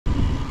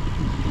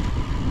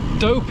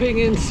Doping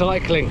in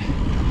cycling.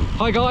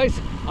 Hi guys,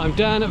 I'm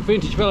Dan at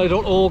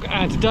vintagevelo.org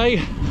and today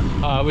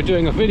we're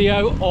doing a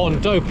video on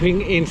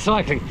doping in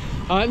cycling.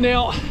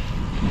 Now,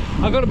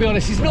 I've got to be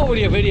honest, it's not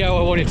really a video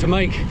I wanted to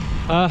make.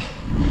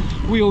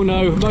 We all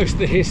know most of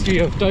the history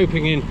of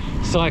doping in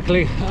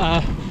cycling.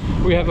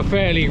 We have a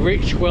fairly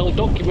rich,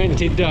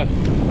 well-documented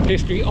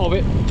history of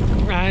it,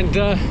 and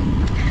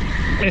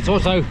it's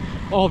also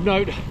of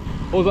note,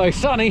 although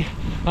sunny,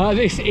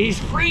 this is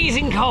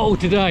freezing cold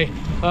today.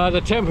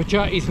 The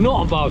temperature is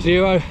not above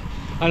zero,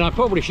 and I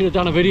probably should have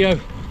done a video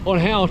on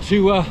how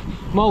to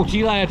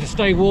multi-layer to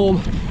stay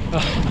warm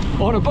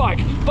on a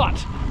bike.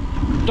 But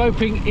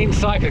doping in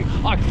cycling,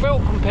 I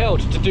felt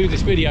compelled to do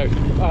this video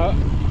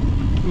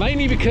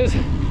mainly because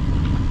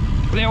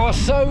there are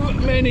so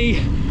many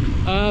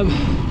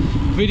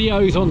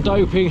videos on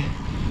doping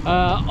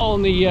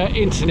on the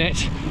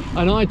internet,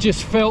 and I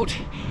just felt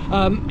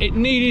it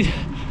needed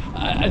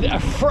a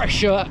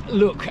fresher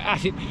look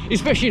at it,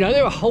 especially, you know,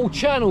 there are whole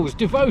channels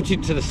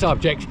devoted to the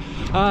subject,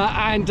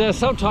 and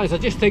sometimes I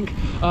just think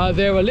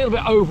they're a little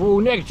bit overall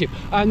negative,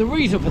 and the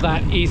reason for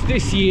that is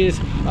this year's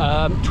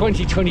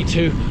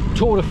 2022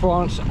 Tour de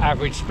France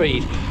average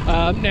speed.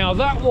 Now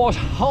that was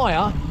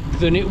higher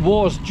than it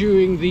was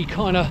during the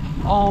kind of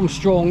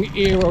Armstrong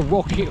era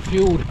rocket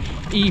fueled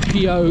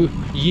EPO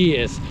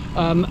years,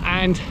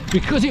 and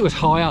because it was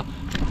higher,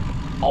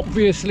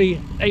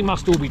 obviously they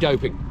must all be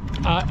doping.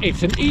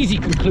 It's an easy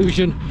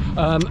conclusion.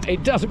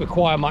 It doesn't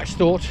require much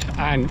thought,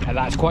 and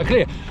that's quite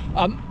clear.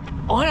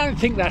 I don't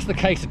think that's the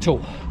case at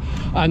all,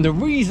 and the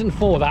reason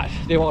for that,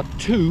 there are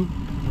two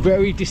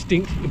very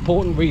distinct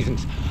important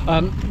reasons.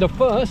 The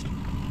first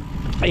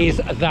is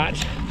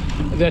that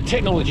the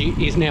technology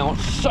is now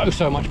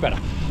so much better,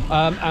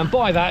 and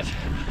by that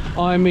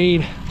I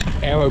mean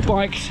aero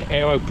bikes,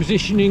 aero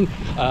positioning,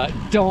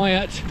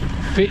 diet,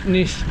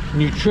 fitness,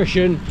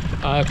 nutrition,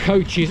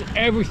 coaches,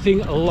 everything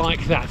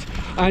like that.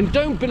 And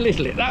don't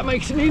belittle it, that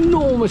makes an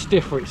enormous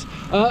difference.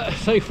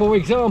 Say for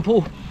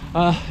example,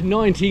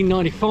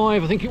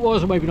 1995 I think it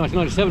was, or maybe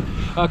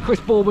 1997, Chris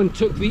Boardman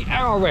took the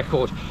hour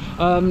record.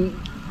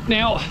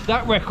 Now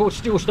that record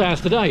still stands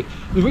today.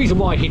 The reason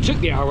why he took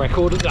the hour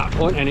record at that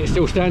point, and it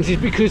still stands,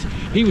 is because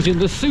he was in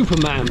the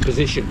Superman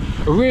position,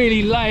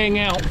 really laying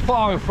out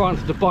far in front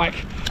of the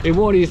bike in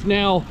what is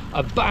now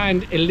a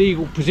banned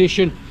illegal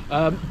position,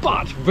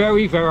 but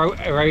very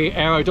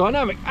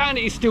aerodynamic, and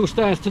it still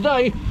stands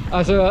today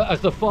as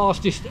the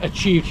fastest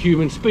achieved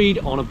human speed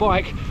on a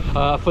bike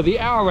for the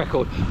hour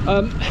record.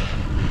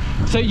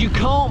 So you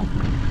can't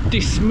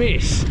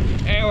dismiss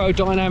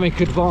aerodynamic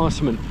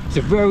advancement. It's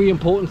a very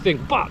important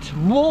thing, but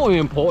more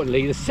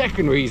importantly, the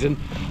second reason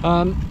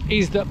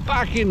is that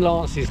back in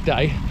Lance's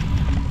day,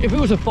 if it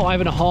was a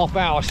 5.5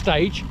 hour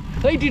stage,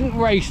 they didn't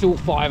race all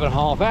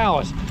 5.5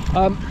 hours.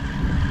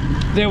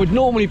 There would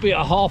normally be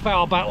a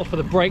half-hour battle for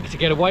the brake to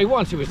get away.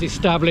 Once it was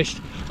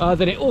established,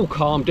 then it all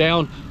calmed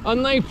down,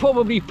 and they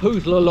probably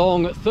poodle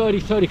along at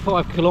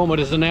 30-35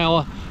 kilometers an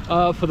hour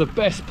for the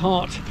best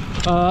part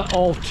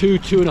of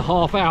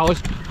 2.5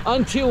 hours,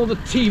 until the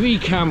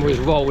TV cameras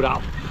rolled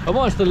up. And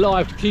once the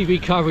live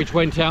TV coverage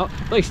went out,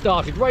 they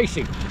started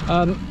racing.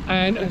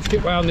 And let's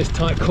get around this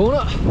tight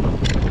corner.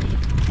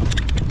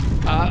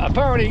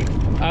 Apparently,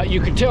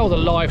 you could tell the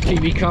live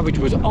TV coverage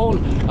was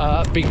on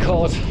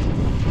because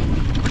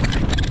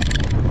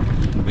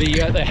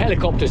the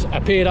helicopters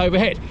appeared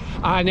overhead,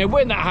 and then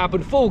when that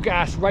happened, full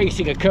gas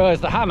racing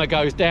occurs, the hammer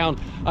goes down,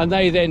 and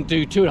they then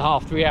do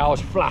 2.5-3 hours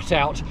flat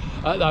out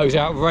at those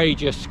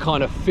outrageous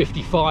kind of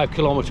 55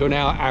 kilometer an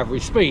hour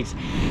average speeds.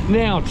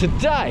 Now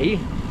today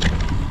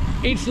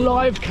it's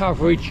live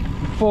coverage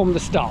from the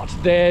start.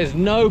 There's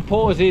no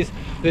pauses,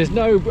 there's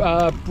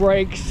no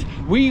breaks.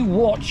 We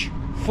watch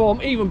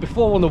from even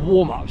before on the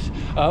warm-ups.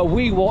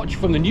 We watch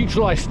from the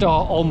neutralized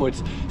start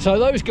onwards, so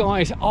those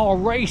guys are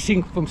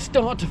racing from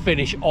start to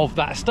finish of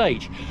that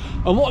stage.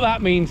 And what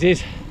that means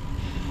is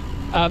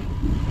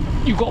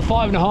you've got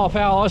 5.5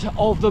 hours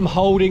of them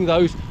holding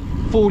those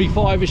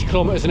 45-ish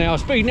kilometers an hour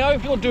speed. Now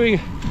if you're doing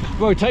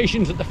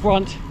rotations at the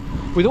front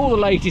with all the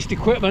latest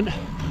equipment,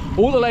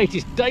 all the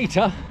latest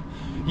data,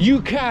 you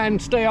can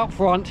stay up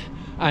front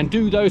and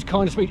do those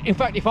kind of speeds. In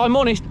fact, if I'm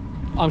honest,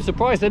 I'm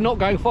surprised they're not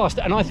going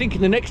faster, and I think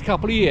in the next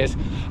couple of years,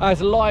 as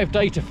live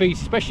data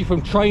feeds, especially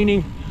from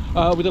training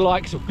with the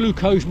likes of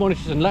glucose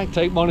monitors and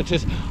lactate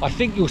monitors, I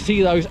think you'll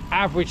see those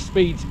average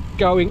speeds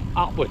going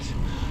upwards.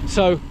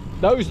 So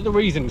those are the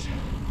reasons: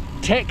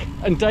 tech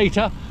and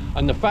data,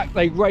 and the fact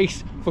they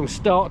race from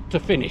start to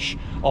finish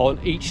on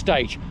each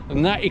stage,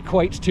 and that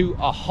equates to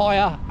a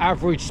higher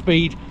average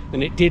speed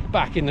than it did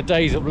back in the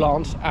days of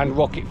Lance and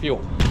rocket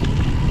fuel.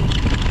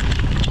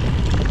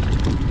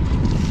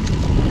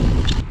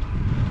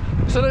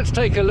 So let's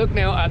take a look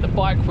now at the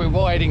bike we're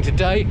riding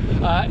today.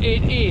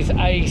 It is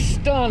a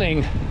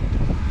stunning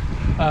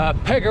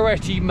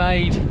Pegoretti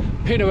made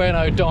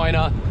Pinarello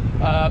Dyna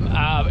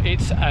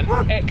It's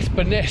an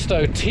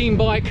ex-Banesto team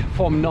bike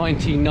from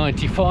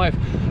 1995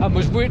 and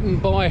was ridden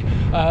by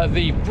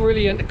the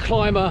brilliant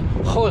climber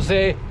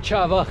Jose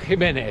Chava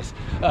Jimenez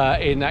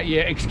in that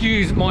year.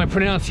 Excuse my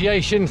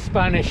pronunciation,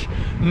 Spanish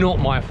not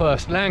my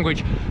first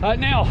language.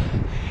 Now,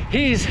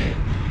 his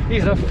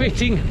is a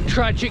fitting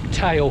tragic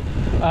tale.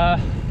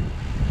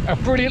 A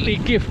brilliantly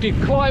gifted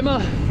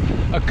climber,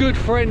 a good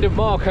friend of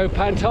Marco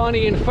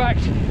Pantani. In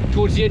fact,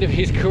 towards the end of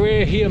his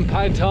career, he and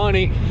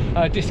Pantani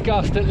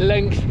discussed at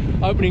length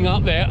opening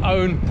up their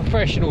own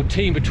professional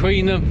team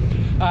between them,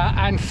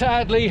 and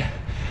sadly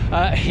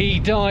he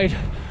died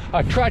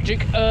a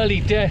tragic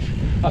early death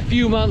a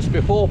few months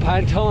before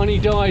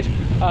Pantani died,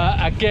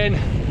 again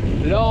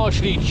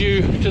largely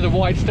due to the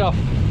white stuff,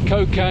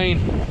 cocaine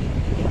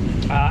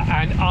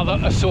and other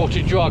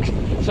assorted drugs.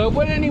 So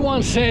when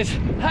anyone says,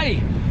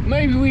 hey,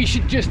 maybe we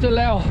should just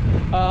allow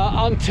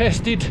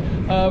untested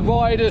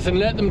riders and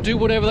let them do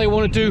whatever they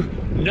want to do,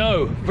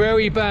 no,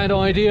 very bad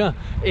idea.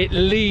 It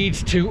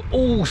leads to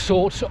all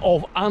sorts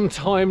of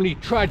untimely,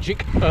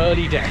 tragic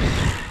early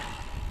deaths.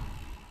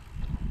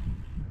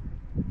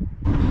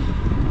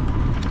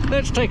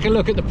 Let's take a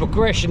look at the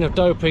progression of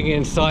doping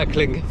in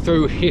cycling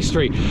through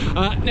history.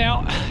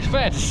 Now, it's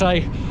fair to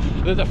say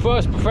that the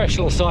first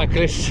professional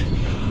cyclists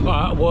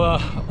were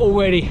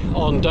already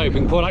on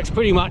doping products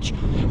pretty much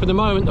from the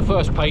moment the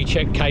first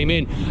paycheck came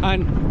in.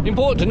 And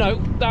important to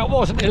note, that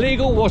wasn't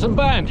illegal, wasn't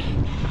banned.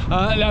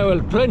 There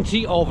were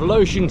plenty of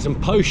lotions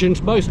and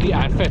potions, mostly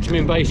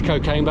amphetamine based,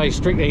 cocaine based,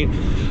 strychnine,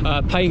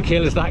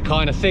 painkillers, that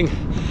kind of thing,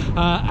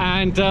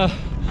 and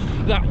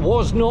that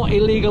was not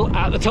illegal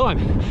at the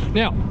time.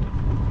 Now,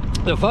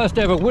 the first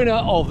ever winner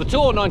of the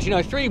Tour,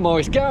 1903,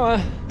 Maurice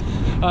Gower,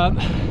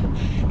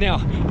 now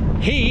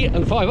he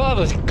and 5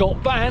 others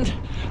got banned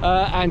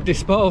and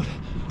disbarred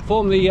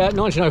from the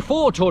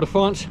 1904 Tour de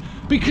France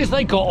because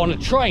they got on a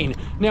train.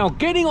 Now,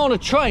 getting on a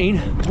train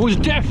was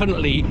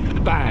definitely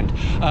banned,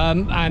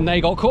 and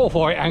they got caught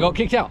for it and got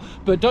kicked out.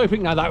 But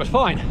doping, no, that was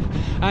fine.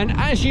 And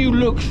as you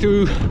look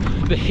through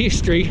the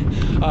history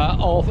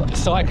of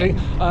cycling,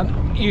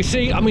 you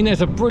see, I mean,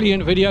 there's a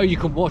brilliant video, you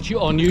can watch it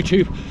on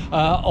YouTube,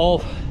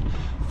 of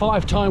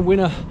 5-time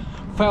winner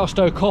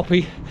Fausto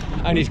Coppi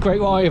and his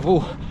great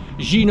rival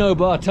Gino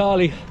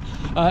Bartali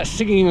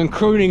singing and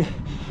crooning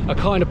a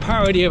kind of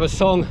parody of a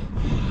song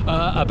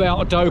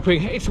about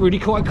doping. It's really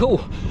quite cool.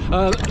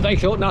 They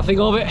thought nothing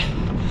of it.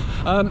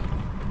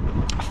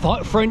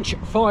 French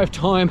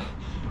 5-time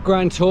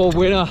Grand Tour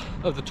winner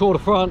of the Tour de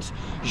France,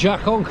 Coppi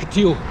and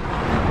Anquetil.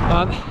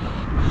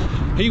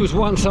 He was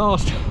once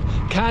asked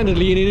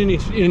candidly in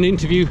an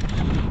interview,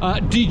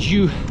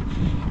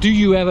 do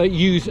you ever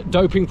use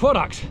doping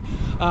products?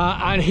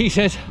 And he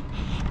says,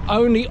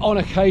 only on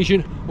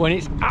occasion when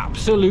it's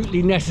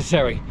absolutely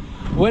necessary.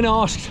 When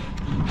asked,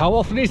 how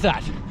often is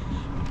that?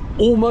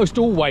 Almost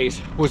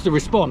always was the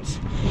response.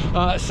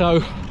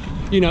 So,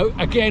 you know,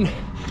 again,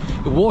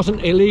 it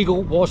wasn't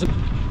illegal, wasn't.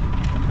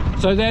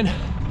 So then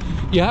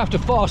you have to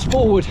fast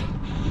forward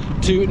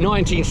to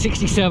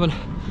 1967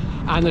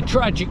 and the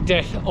tragic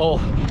death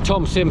of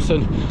Tom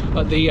Simpson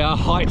at the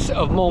heights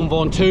of Mont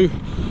Ventoux,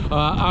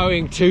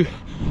 owing to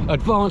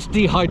advanced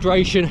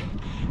dehydration,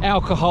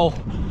 alcohol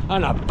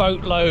and a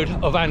boatload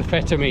of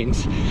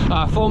amphetamines.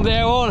 From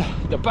there on,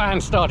 the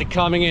bans started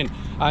coming in.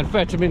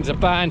 Amphetamines are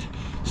banned,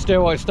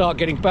 steroids start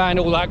getting banned,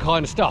 all that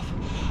kind of stuff.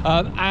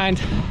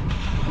 And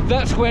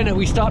that's when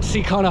we start to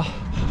see kind of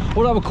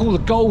what I would call the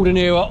golden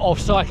era of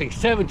cycling,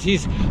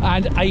 70s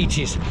and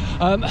 80s.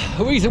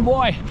 The reason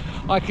why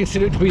I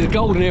consider it to be the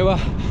golden era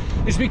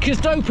is because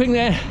doping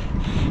there,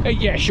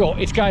 yeah, sure,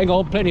 it's going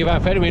on, plenty of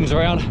amphetamines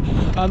around,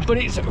 but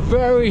it's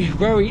very,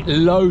 very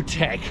low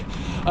tech.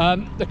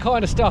 The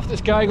kind of stuff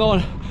that's going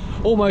on,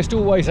 almost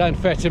always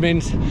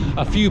amphetamines,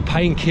 a few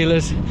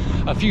painkillers,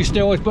 a few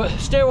steroids, but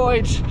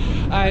steroids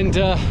and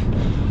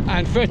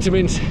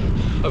amphetamines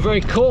are very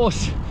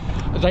coarse.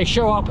 They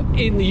show up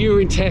in the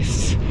urine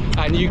tests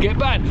and you get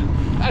banned.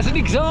 As an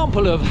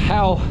example of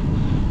how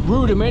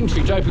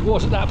rudimentary doping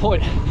was at that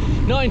point,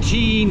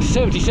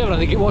 1977 I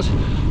think it was,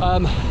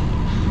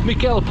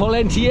 Michel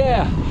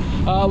Pollentier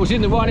was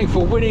in the running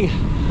for winning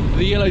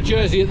the yellow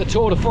jersey at the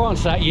Tour de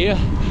France that year.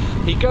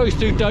 He goes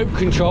through dope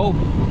control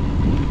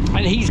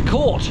and he's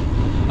caught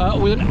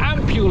with an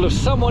ampule of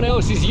someone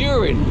else's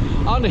urine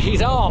under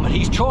his arm, and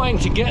he's trying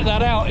to get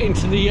that out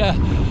into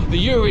the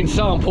urine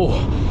sample,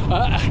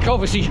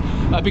 obviously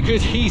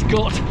because he's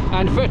got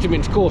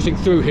amphetamines coursing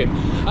through him.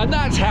 And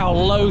that's how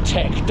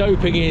low-tech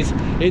doping is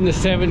in the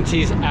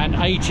 70s and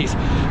 80s.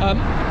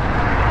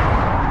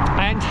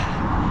 And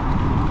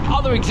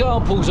other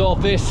examples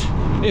of this,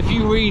 if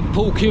you read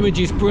Paul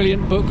Kimmage's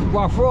brilliant book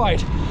Rough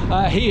Ride,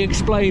 he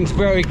explains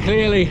very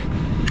clearly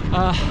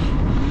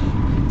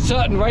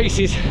certain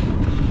races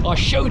are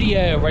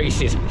chaudière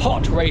races,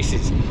 hot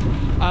races,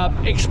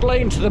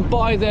 explained to them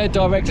by their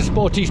director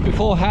sportifs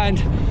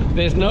beforehand.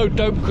 There's no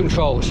dope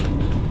controls,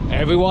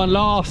 everyone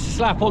laughs,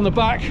 slap on the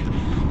back,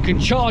 can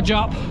charge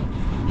up,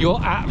 you're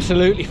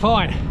absolutely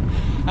fine.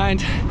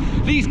 And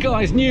these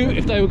guys knew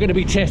if they were going to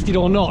be tested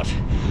or not.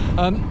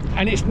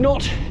 And it's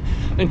not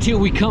until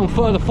we come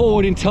further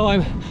forward in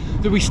time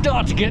that we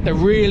start to get the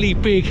really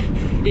big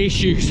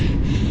issues.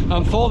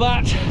 And for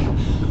that,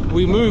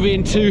 we move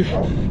into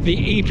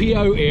the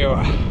EPO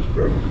era.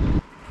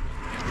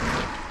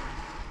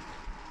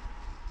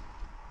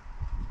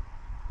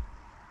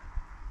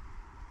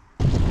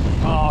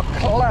 Our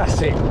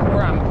classic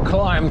ramp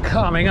climb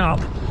coming up.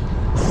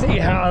 See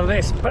how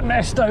this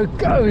Banesto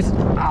goes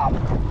up.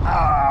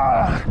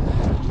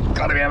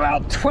 Gotta be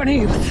about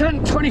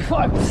 20%,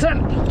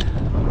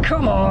 25%.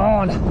 Come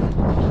on.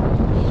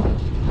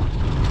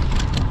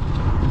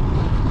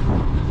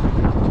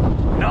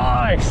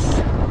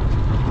 Nice.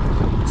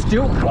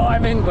 Still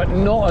climbing, but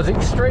not as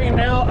extreme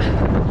now.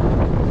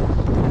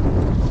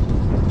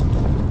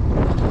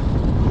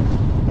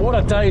 What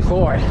a day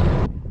for it.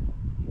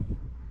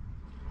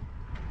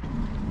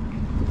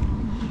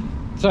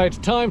 So it's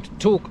time to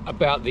talk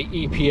about the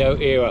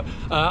EPO era,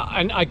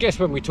 and I guess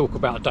when we talk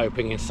about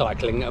doping in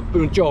cycling, a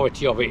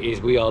majority of it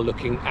is we are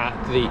looking at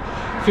the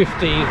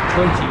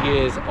 15-20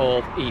 years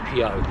of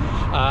EPO,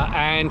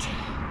 and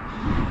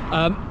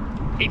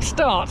it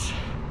starts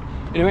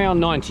in around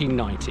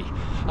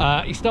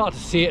 1990. You start to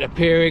see it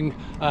appearing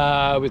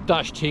with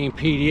Dutch team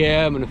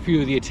PDM and a few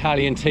of the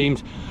Italian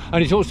teams,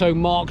 and it's also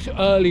marked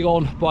early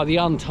on by the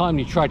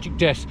untimely tragic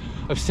deaths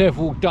of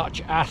several Dutch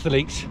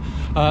athletes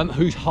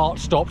whose heart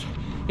stopped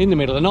in the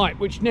middle of the night,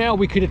 which now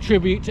we could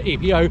attribute to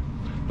EPO,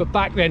 but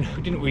back then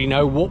we didn't really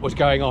know what was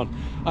going on.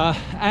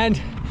 And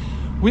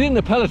within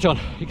the peloton,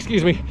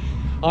 excuse me,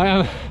 I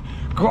am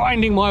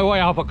grinding my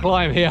way up a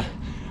climb here,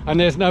 and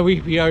there's no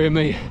EPO in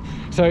me,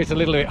 so it's a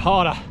little bit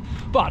harder.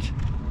 But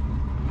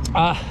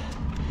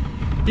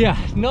yeah,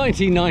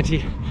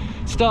 1990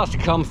 starts to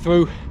come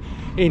through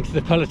into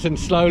the peloton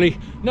slowly.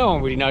 No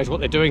one really knows what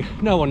they're doing,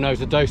 no one knows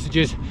the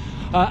dosages,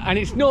 and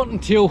it's not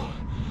until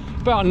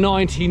about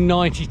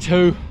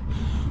 1992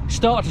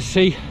 start to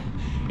see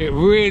it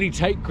really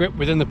take grip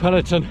within the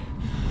peloton.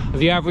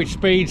 The average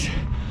speeds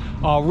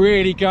are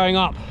really going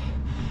up,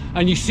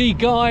 and you see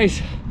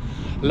guys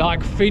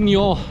like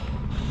Fignon,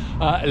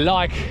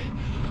 like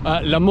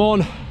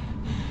Lemon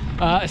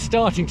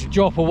starting to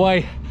drop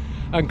away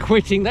and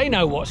quitting. They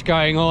know what's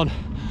going on,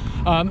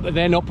 but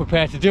they're not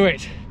prepared to do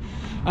it.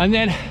 And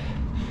then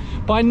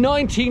by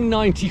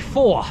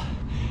 1994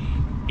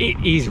 it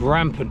is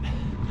rampant,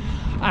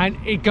 and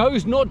it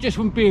goes not just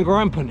from being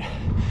rampant,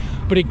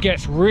 but it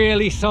gets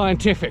really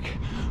scientific.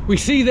 We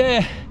see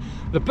there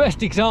the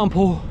best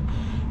example,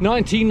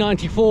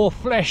 1994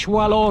 Flesh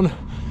Wallon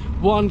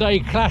one-day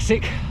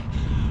classic.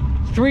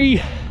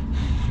 3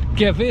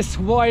 Gevis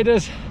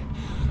riders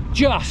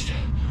just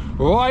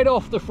right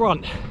off the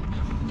front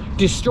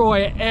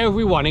destroy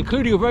everyone,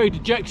 including a very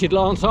dejected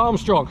Lance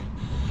Armstrong,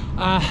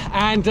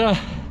 and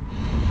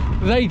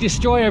they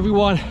destroy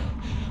everyone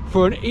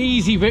for an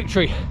easy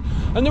victory,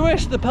 and the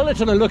rest of the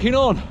peloton are looking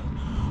on.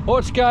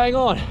 What's going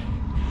on?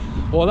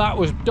 Well, that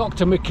was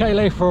Dr.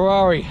 Michele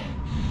Ferrari,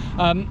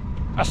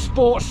 a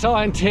sports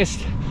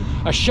scientist,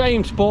 a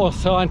shamed sports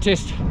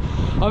scientist.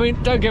 I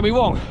mean, don't get me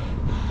wrong,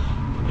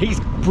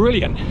 he's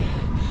brilliant.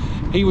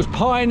 He was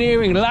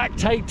pioneering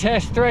lactate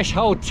tests,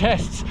 threshold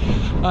tests,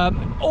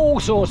 all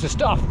sorts of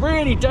stuff,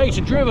 really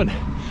data driven.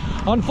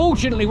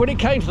 Unfortunately, when it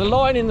came to the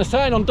line in the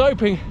sand on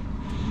doping,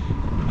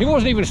 he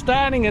wasn't even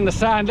standing in the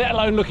sand, let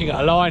alone looking at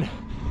a line.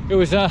 It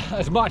was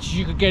as much as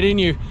you could get in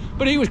you,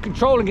 but he was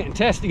controlling it and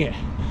testing it.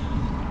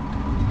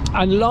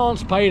 And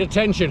Lance paid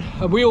attention,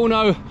 and we all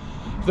know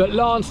that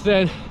Lance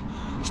then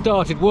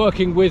started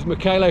working with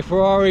Michele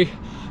Ferrari.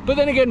 But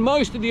then again,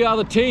 most of the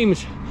other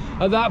teams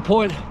at that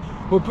point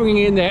were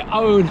bringing in their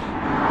own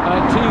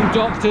team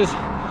doctors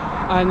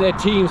and their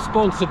team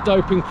sponsored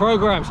doping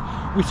programs.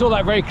 We saw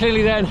that very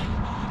clearly then.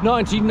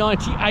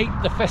 1998,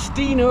 the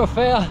Festina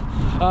affair,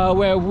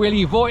 where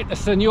Willy Voigt, the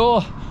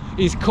senior,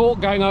 is caught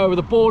going over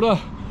the border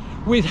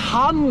with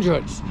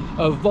hundreds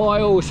of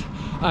vials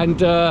and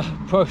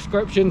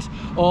prescriptions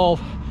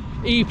of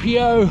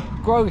EPO,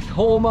 growth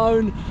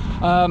hormone,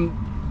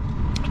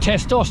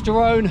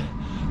 testosterone,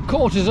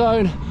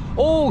 cortisone,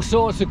 all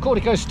sorts of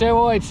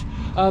corticosteroids,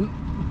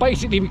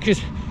 basically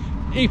because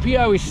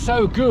EPO is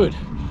so good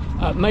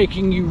at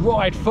making you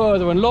ride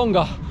further and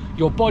longer.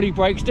 Your body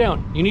breaks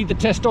down. You need the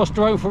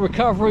testosterone for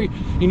recovery,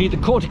 you need the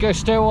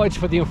corticosteroids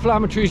for the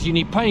inflammatories, you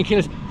need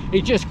painkillers.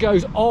 It just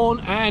goes on,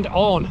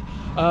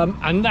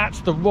 and that's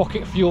the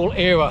rocket fuel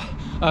era.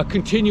 A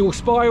continual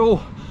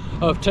spiral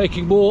of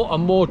taking more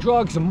and more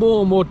drugs and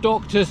more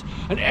doctors,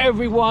 and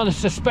everyone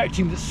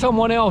suspecting that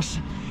someone else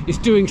is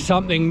doing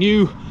something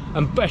new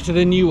and better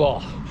than you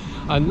are,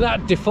 and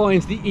that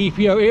defines the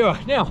EPO era.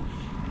 Now,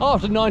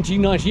 after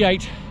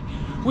 1998,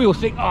 we all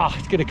think,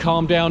 it's going to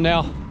calm down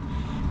now,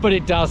 but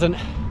it doesn't.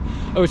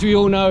 As we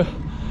all know,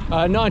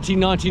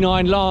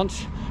 1999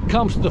 Lance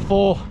comes to the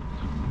fore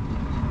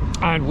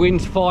and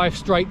wins 5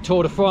 straight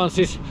Tour de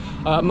France's,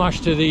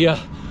 much to the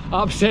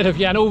upset of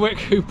Jan Ullrich,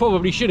 who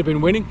probably should have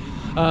been winning,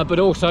 but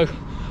also,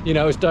 you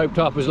know, as doped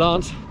up as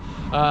Lance.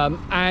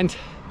 And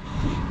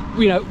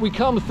you know, we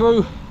come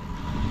through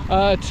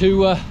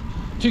to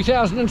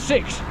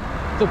 2006,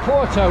 the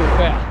Porto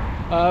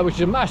affair, which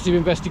is a massive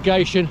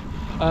investigation.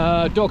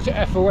 Dr.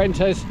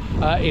 Efferentes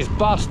is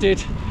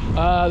busted.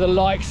 The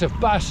likes of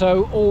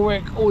Basso,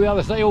 Ulrich, all the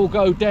others, they all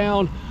go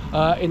down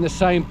in the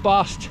same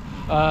bust,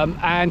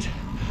 and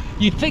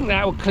you'd think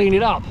that would clean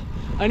it up,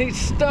 and it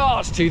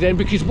starts to then,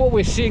 because what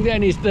we're seeing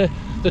then is the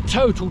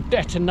total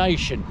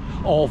detonation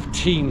of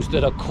teams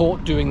that are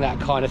caught doing that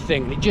kind of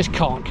thing, and it just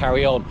can't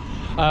carry on.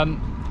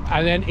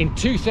 And then in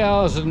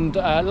 2000,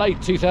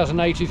 late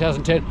 2008,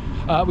 2010,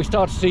 we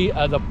start to see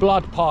the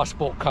blood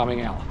passport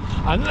coming out,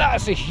 and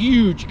that's a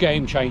huge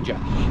game changer,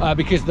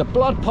 because the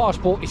blood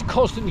passport is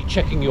constantly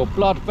checking your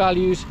blood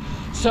values.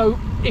 So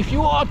if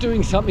you are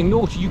doing something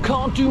naughty, you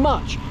can't do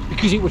much,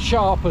 because it would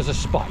show up as a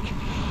spike,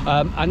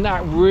 and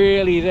that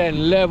really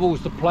then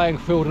levels the playing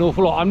field an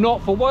awful lot. I'm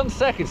not for one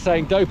second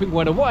saying doping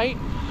went away,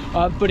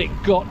 but it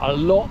got a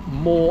lot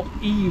more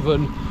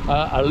even,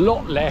 a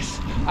lot less,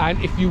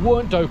 and if you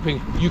weren't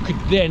doping, you could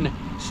then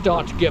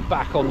start to get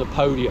back on the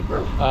podium,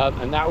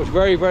 and that was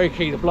very, very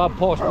key. The blood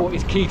passport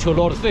is key to a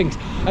lot of things.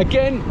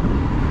 Again,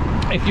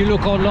 if you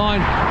look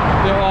online,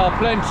 there are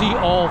plenty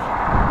of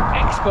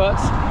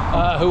experts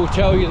who will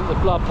tell you that the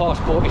blood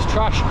passport is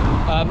trash.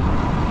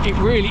 It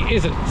really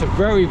isn't. It's a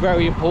very,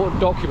 very important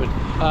document,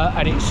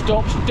 and it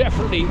stops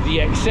definitely the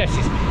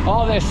excesses.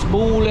 Are there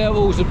small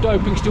levels of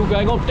doping still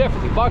going on?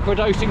 Definitely.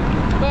 Microdosing,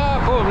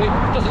 probably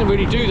doesn't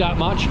really do that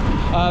much,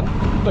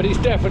 but it's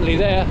definitely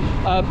there.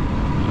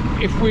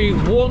 If we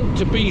want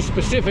to be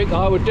specific,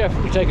 I would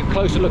definitely take a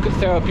closer look at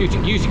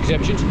therapeutic use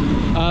exemptions.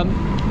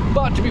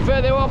 But to be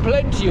fair, there are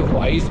plenty of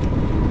ways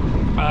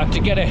to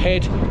get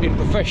ahead in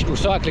professional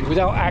cycling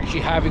without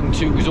actually having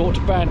to resort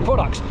to banned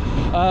products.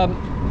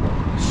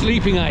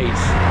 Sleeping aids,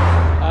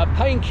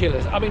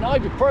 painkillers, I mean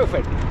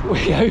ibuprofen,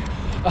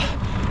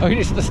 I mean,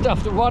 it's the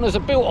stuff that runners are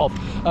built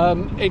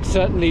of. It's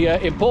certainly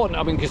important,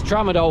 I mean, because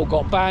tramadol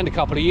got banned a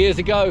couple of years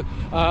ago,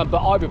 but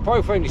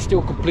ibuprofen is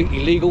still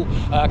completely legal.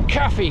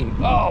 Caffeine,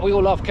 oh, we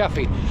all love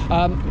caffeine.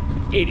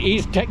 It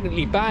is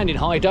technically banned in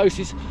high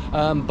doses,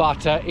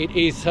 but it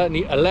is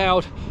certainly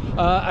allowed.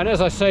 And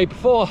as I say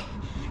before,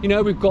 you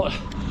know, we've got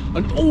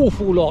an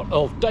awful lot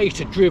of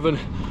data-driven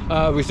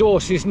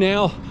resources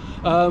now.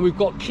 We've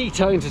got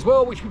ketones as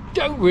well, which we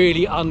don't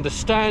really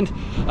understand,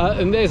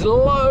 and there's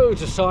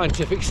loads of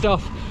scientific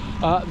stuff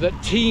that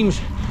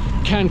teams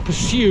can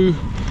pursue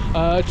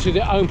to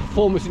their own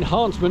performance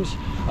enhancements,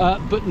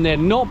 but they're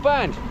not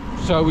banned,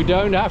 so we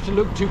don't have to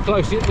look too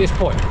closely at this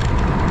point.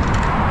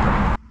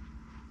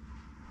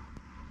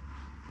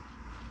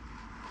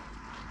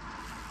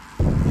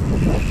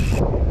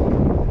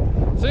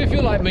 So if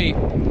you're like me,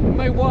 you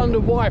may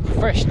wonder why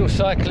professional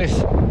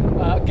cyclists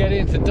get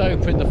into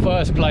dope in the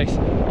first place.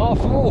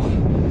 After all,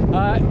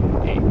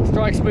 it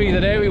strikes me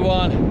that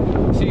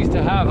everyone seems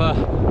to have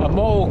a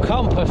moral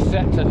compass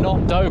set to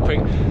not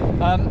doping,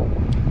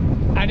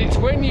 and it's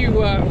when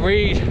you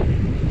read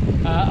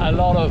a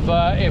lot of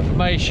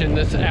information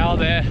that's out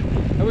there.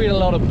 I read a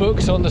lot of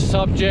books on the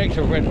subject,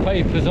 I've read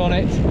papers on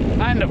it,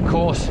 and of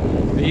course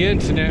the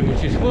internet,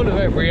 which is full of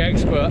every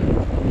expert.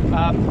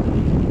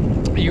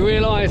 You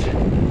realise,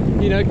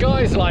 you know,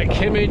 guys like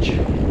Kimmage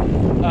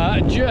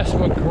just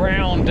were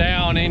ground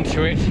down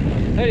into it.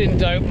 They didn't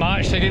dope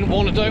much, they didn't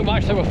want to dope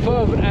much, they were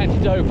fervent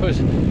anti-dopers,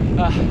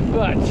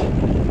 but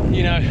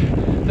you know,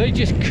 they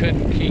just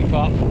couldn't keep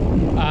up,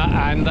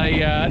 and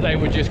they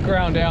were just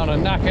ground down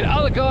and knackered.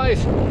 Other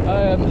guys,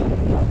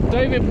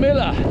 David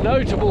Miller,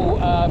 notable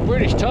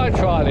British time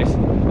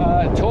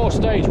trialist, tour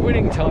stage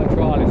winning time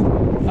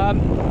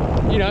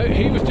trialist, you know,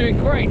 he was doing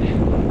great,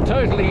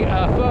 totally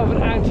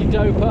fervent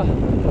anti-doper,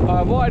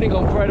 riding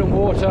on bread and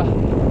water,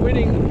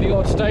 winning the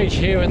odd stage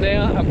here and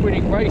there, and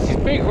winning races,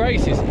 big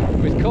races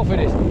with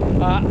confidence,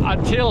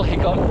 until he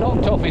got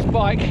knocked off his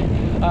bike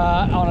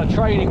on a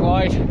training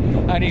ride,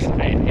 and his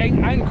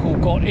ankle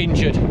got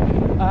injured,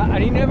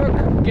 and he never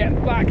could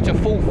get back to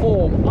full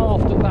form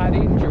after that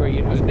injury.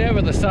 It was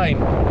never the same,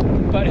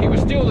 but he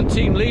was still the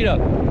team leader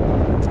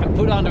and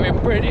put under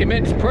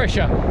immense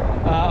pressure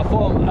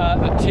from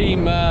the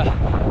team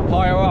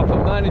higher up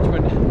at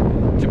management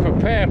to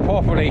prepare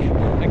properly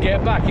and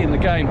get back in the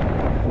game.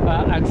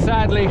 And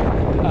sadly,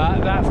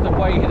 that's the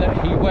way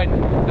that he went,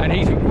 and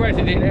he's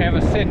regretted it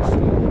ever since.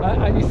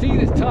 And you see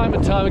this time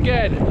and time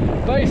again.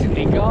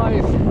 Basically,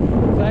 guys,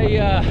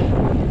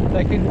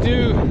 they can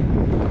do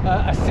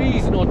a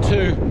season or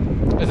two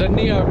as a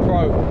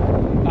neo-pro,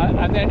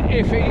 and then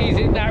if it is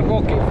in that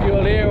rocket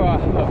fuel era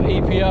of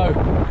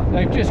EPO,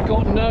 they've just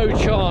got no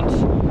chance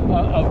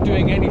of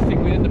doing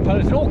anything within the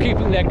peloton or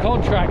keeping their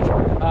contract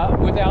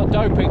without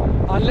doping,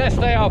 unless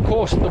they are, of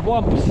course, the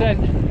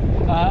 1%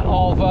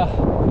 of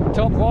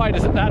top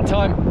riders at that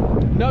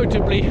time,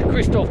 notably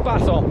Christophe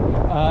Basson,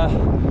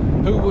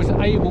 who was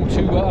able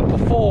to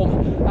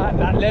perform at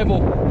that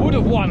level, would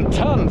have won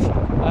tons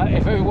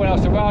if everyone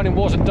else around him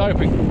wasn't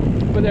doping.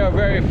 But there are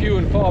very few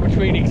and far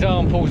between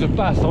examples of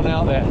Basson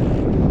out there.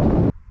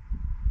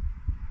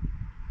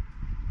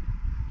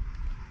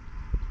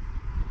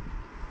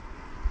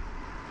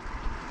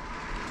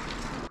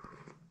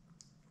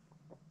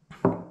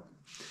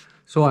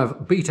 So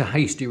I've beat a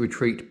hasty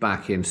retreat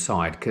back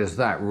inside because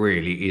that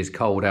really is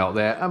cold out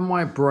there and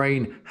my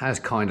brain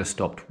has kind of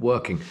stopped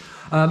working.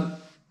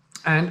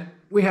 And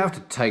we have to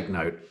take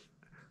note,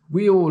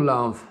 we all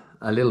love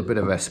a little bit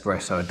of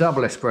espresso. A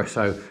double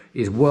espresso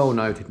is well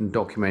noted and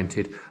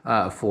documented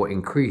for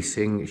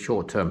increasing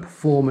short-term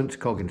performance,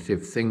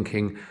 cognitive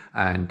thinking,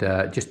 and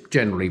just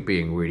generally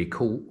being really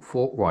cool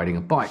for riding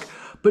a bike.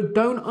 But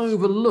don't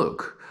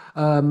overlook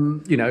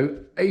you know,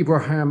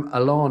 Abraham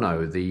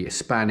Alano, the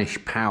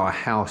Spanish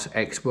powerhouse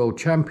ex-world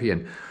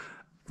champion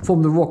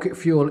from the rocket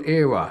fuel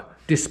era.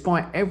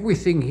 Despite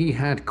everything he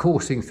had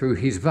coursing through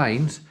his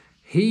veins,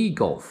 he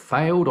got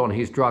failed on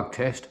his drug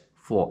test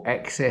for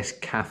excess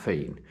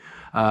caffeine.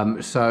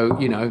 So,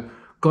 you know,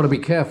 got to be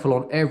careful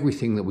on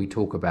everything that we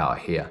talk about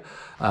here.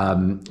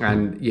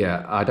 And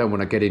yeah, I don't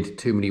want to get into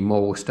too many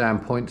moral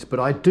standpoints, but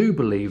I do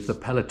believe the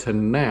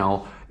peloton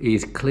now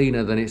is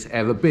cleaner than it's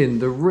ever been.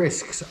 The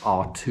risks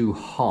are too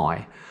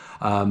high.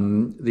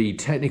 The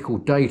technical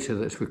data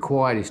that's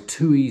required is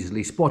too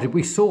easily spotted.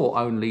 We saw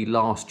only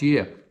last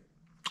year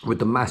with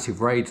the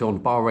massive raids on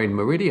Bahrain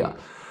Meridia.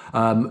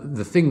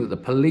 The thing that the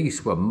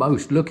police were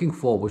most looking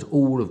for was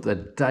all of the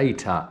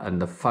data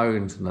and the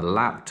phones and the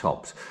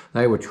laptops.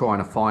 They were trying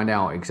to find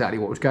out exactly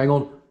what was going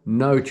on.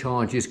 No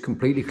charges,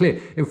 completely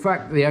clear. In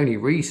fact, the only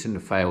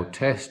recent failed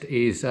test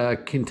is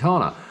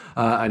Quintana,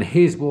 and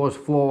his was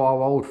for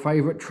our old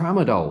favourite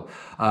tramadol,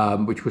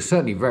 which was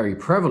certainly very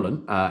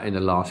prevalent in the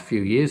last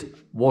few years.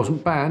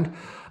 Wasn't banned,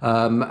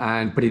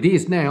 but it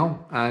is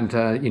now,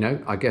 and you know,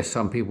 I guess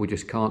some people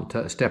just can't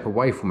step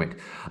away from it.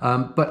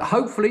 But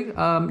hopefully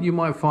you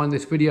might find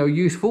this video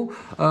useful.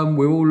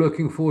 We're all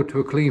looking forward to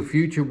a clean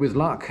future with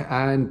luck,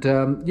 and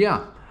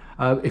yeah.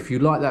 If you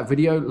like that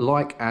video,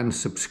 like and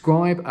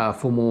subscribe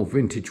for more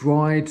vintage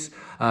rides,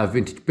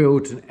 vintage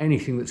builds, and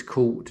anything that's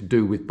cool to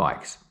do with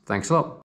bikes. Thanks a lot.